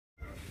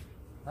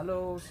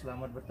Halo,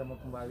 selamat bertemu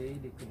kembali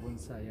di kebun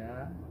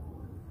saya.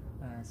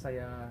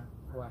 Saya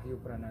Wahyu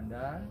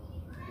Prananda.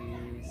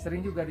 Sering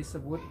juga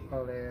disebut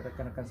oleh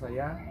rekan-rekan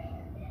saya,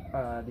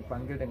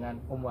 dipanggil dengan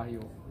Om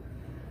Wahyu.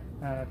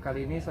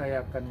 Kali ini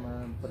saya akan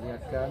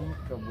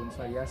memperlihatkan kebun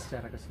saya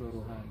secara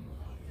keseluruhan.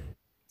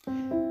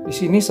 Di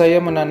sini saya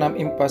menanam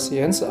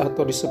impatiens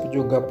atau disebut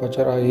juga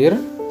pacar air.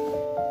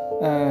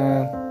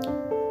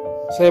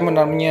 Saya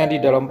menanamnya di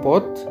dalam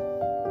pot.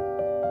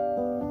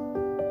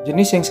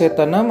 Jenis yang saya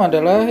tanam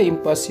adalah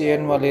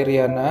impatiens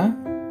valeriana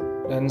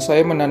dan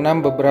saya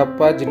menanam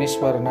beberapa jenis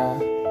warna.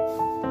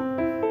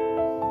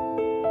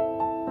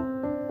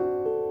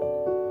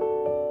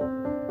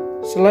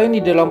 Selain di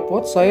dalam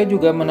pot, saya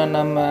juga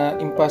menanam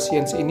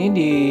impatiens ini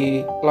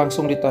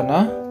langsung di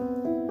tanah.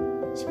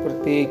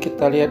 Seperti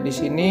kita lihat di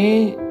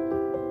sini,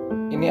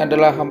 ini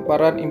adalah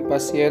hamparan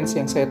impatiens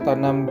yang saya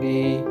tanam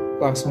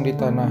langsung di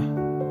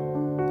tanah.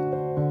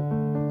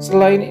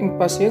 Selain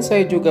impatiens,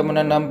 saya juga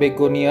menanam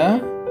begonia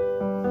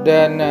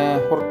dan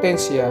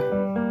hortensia.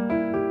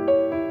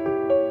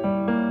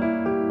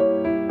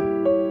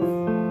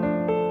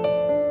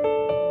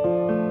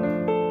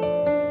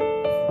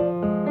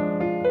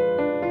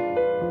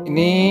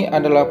 Ini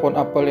adalah pohon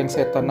apel yang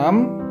saya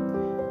tanam.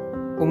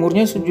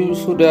 Umurnya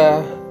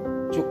sudah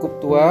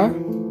cukup tua.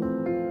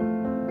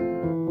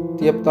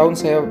 Tiap tahun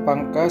saya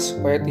pangkas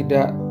supaya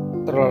tidak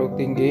terlalu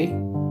tinggi.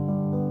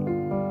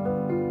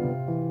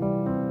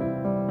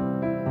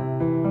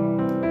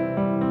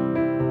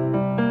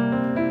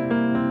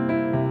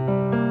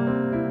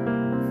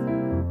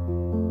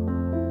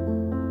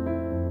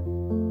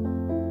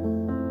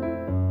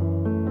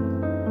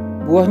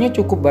 Buahnya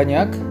cukup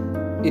banyak.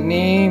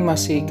 Ini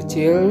masih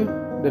kecil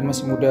dan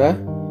masih muda.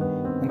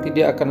 Nanti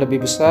dia akan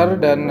lebih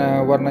besar dan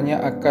warnanya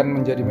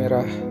akan menjadi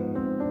merah.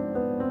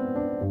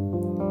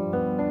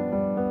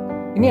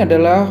 Ini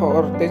adalah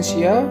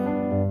hortensia.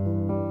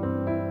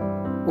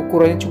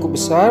 Ukurannya cukup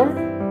besar.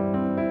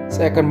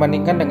 Saya akan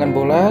bandingkan dengan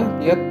bola.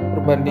 Lihat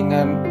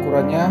perbandingan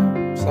ukurannya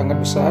sangat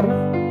besar.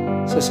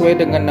 Sesuai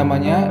dengan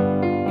namanya,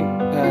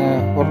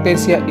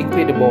 hortensia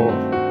incredible.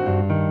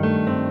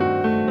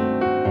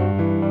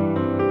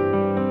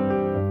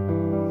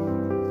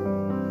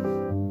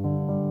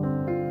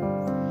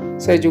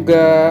 Saya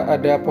juga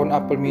ada pohon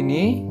apel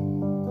mini.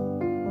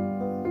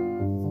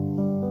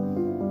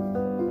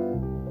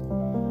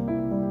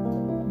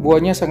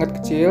 Buahnya sangat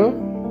kecil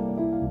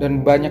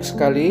dan banyak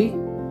sekali.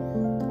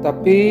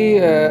 Tapi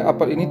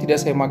apel ini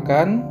tidak saya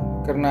makan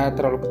karena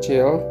terlalu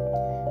kecil.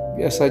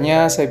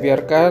 Biasanya saya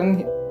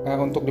biarkan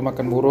untuk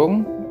dimakan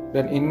burung.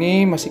 Dan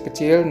ini masih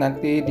kecil,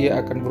 nanti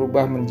dia akan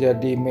berubah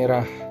menjadi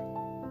merah.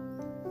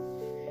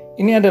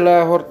 Ini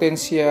adalah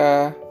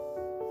hortensia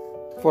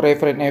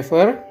forever and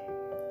ever.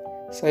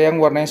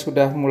 Sayang warnanya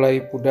sudah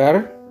mulai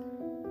pudar.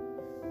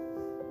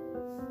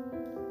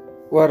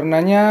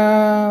 Warnanya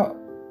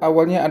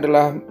awalnya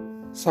adalah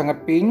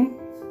sangat pink,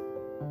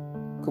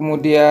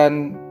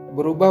 kemudian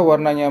berubah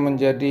warnanya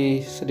menjadi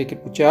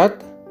sedikit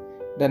pucat,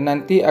 dan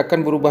nanti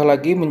akan berubah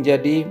lagi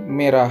menjadi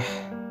merah.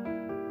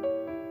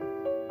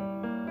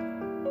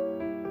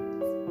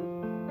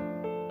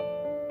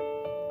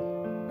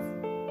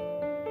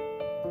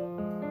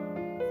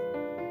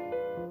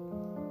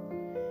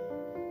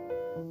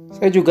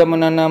 Saya juga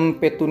menanam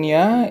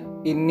petunia.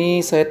 Ini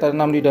saya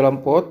tanam di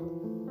dalam pot.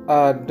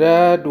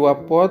 Ada 2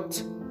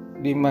 pot.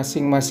 Di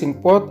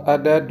masing-masing pot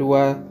ada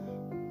 2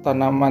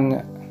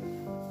 tanamannya.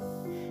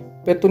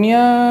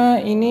 Petunia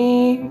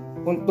ini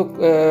untuk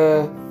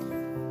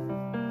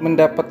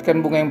mendapatkan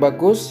bunga yang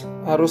bagus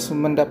harus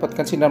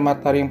mendapatkan sinar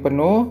matahari yang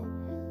penuh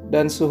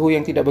dan suhu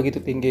yang tidak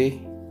begitu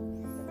tinggi.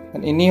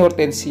 Dan ini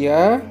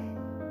hortensia.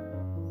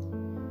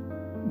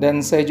 Dan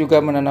saya juga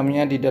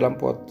menanamnya di dalam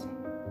pot.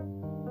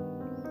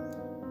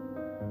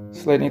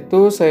 Selain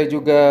itu saya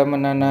juga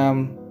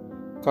menanam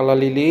kala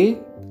lili,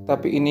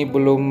 tapi ini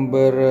belum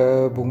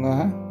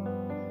berbunga.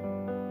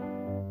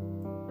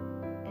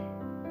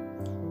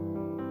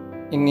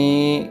 Ini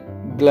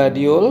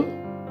gladiol,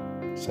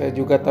 saya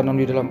juga tanam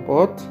di dalam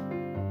pot.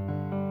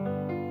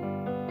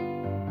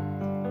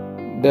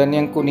 Dan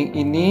yang kuning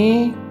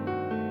ini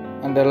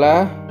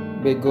adalah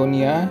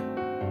begonia.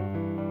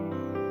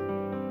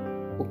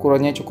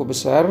 Ukurannya cukup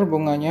besar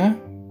bunganya.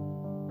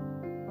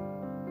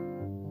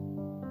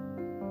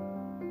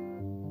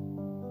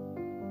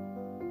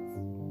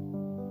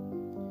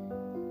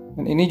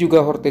 Dan ini juga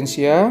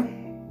hortensia.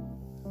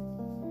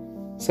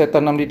 Saya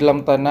tanam di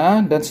dalam tanah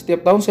dan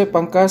setiap tahun saya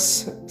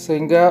pangkas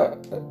sehingga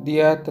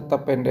dia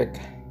tetap pendek.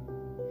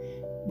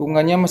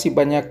 Bunganya masih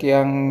banyak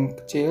yang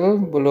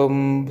kecil,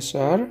 belum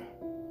besar.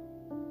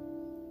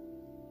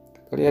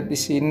 Kita lihat di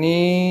sini,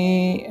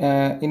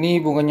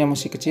 ini bunganya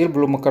masih kecil,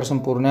 belum mekar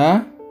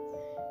sempurna.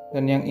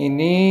 Dan yang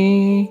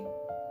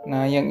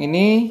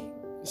ini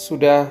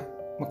sudah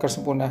mekar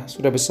sempurna,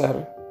 sudah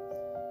besar.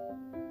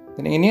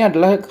 Dan ini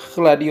adalah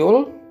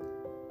gladiol.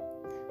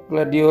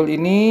 Gladiol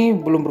ini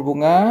belum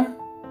berbunga.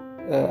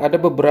 Ada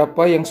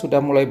beberapa yang sudah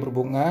mulai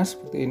berbunga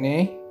seperti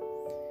ini.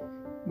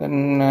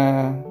 Dan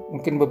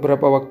mungkin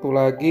beberapa waktu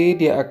lagi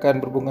dia akan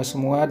berbunga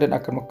semua dan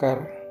akan mekar.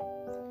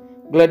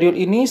 Gladiol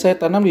ini saya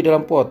tanam di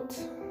dalam pot.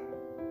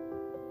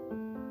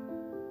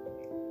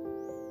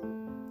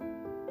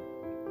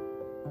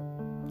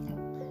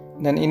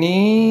 Dan ini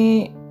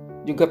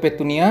juga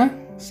petunia,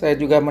 saya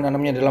juga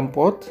menanamnya dalam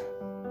pot.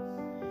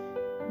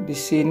 Di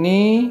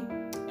sini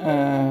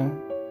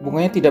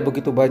bunganya tidak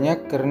begitu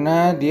banyak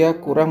karena dia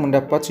kurang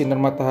mendapat sinar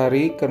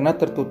matahari karena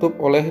tertutup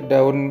oleh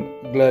daun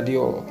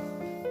gladiol.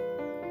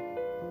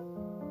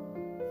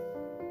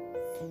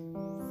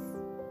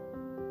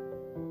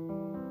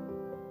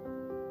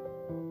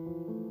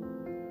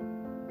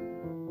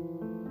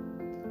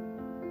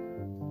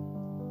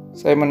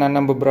 Saya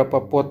menanam beberapa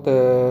pot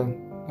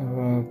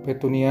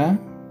petunia.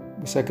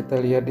 Bisa kita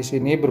lihat di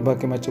sini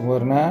berbagai macam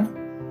warna.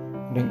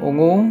 Ada yang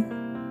ungu,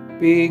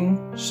 pink,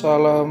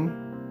 salam,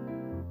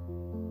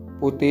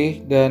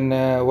 putih, dan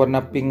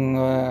warna pink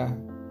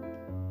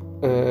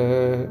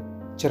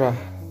cerah.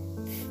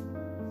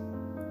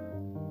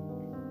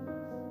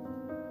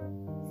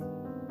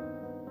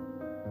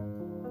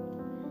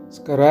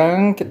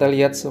 Sekarang kita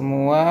lihat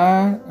semua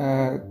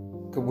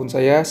kebun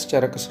saya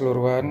secara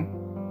keseluruhan.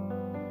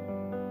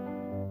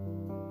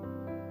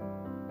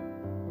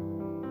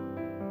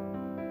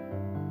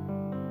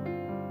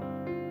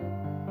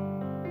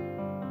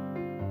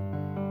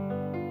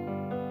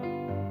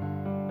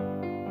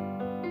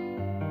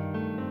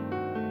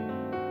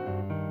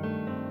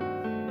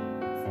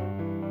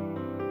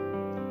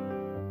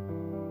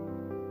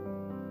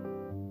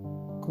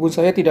 Kebun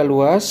saya tidak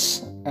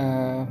luas,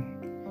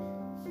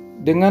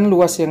 dengan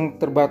luas yang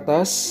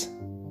terbatas,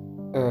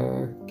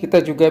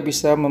 kita juga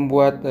bisa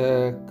membuat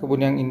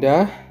kebun yang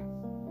indah.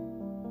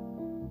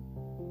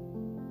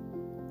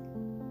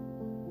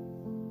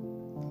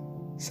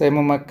 Saya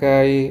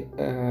memakai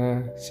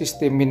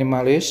sistem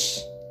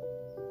minimalis.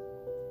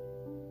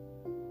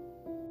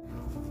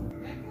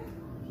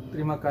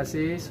 Terima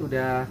kasih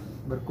sudah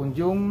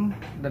berkunjung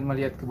dan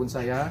melihat kebun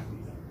saya.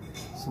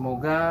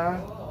 Semoga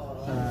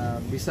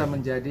bisa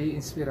menjadi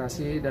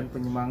inspirasi dan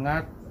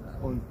penyemangat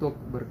untuk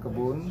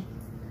berkebun.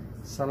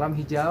 Salam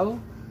hijau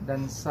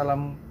dan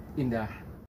salam indah.